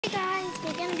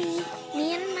me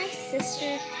and my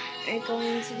sister are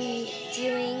going to be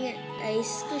doing a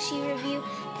Squishy review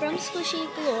from Squishy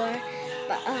Galore,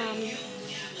 but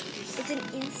it's an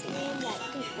Instagram that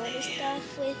you can order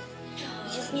stuff with. You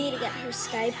just need to get her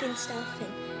Skype and stuff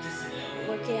and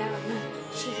work it out, and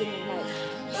she can like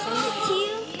send it to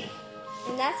you.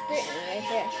 And that's Brittany right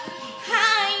there.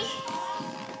 Hi.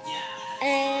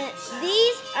 And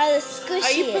these are the Squishiest.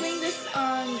 Are you putting this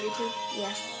on YouTube?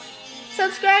 Yes.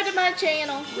 Subscribe to my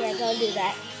channel. Yeah, go do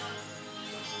that.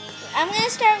 I'm going to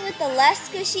start with the less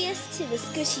squishiest to the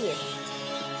squishiest.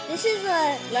 This is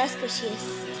the less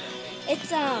squishiest.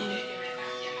 It's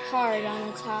hard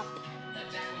on the top,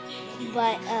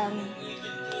 but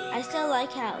I still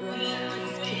like how it looks.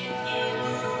 It's cute.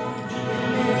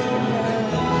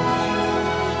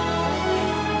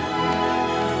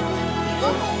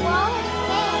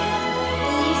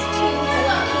 These two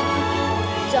Hello Kitty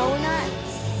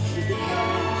donuts.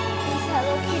 These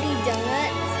Hello Kitty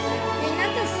donuts. They're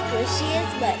not the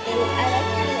squishiest, but I like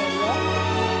how they look.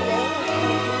 They look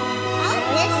like I like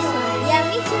this one. Yeah,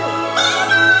 me too.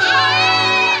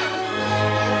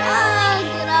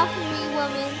 Get off of me,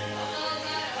 woman.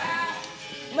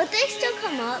 But they still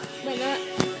come up, but not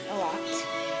a lot.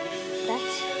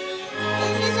 This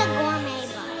is a gourmet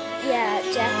bar. Yeah,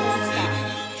 Jacqueline style.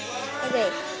 Okay.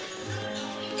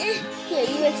 Here,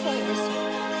 you explain this one.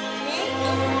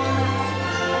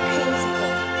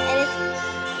 Creamsicle. And it's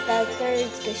the third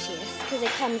squishiest because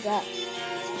it comes up.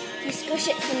 You squish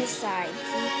it from the sides.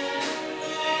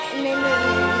 And then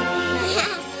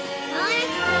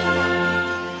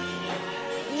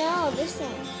no, this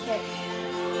one. Okay.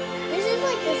 This is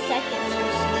like the second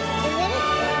squishiest. Is it a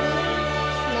gourmet?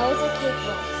 No, it's a cake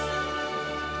box.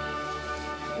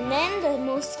 And then the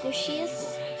most squishiest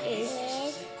is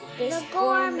this the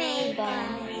gourmet bun.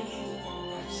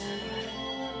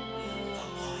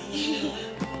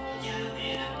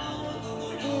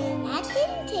 That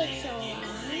didn't take so long.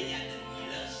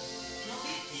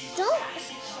 Don't.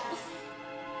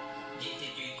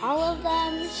 All of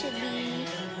them should be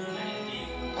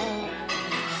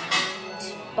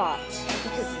bought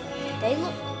because they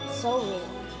look so real.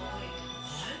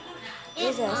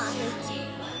 There's a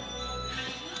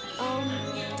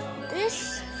this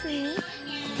for me.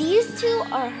 These two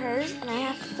are hers, and I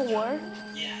have 4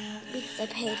 because I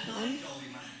paid for them.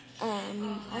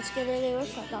 Altogether they were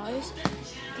 $5.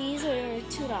 These are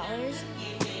 $2.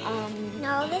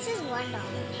 No, this is $1.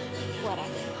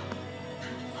 Whatever.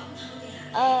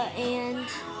 And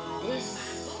this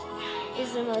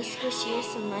is the most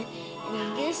squishiest of mine,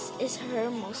 and this is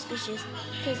her most squishiest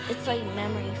because it's like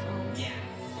memory foam.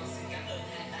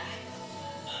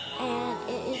 And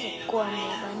it is a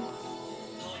gourmet bun.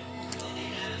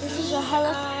 This is a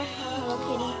Hello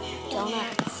Kitty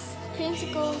donuts,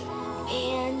 creamsicle,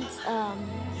 and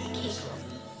cake roll.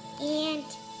 And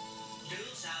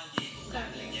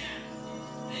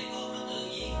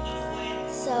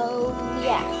So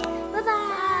yeah.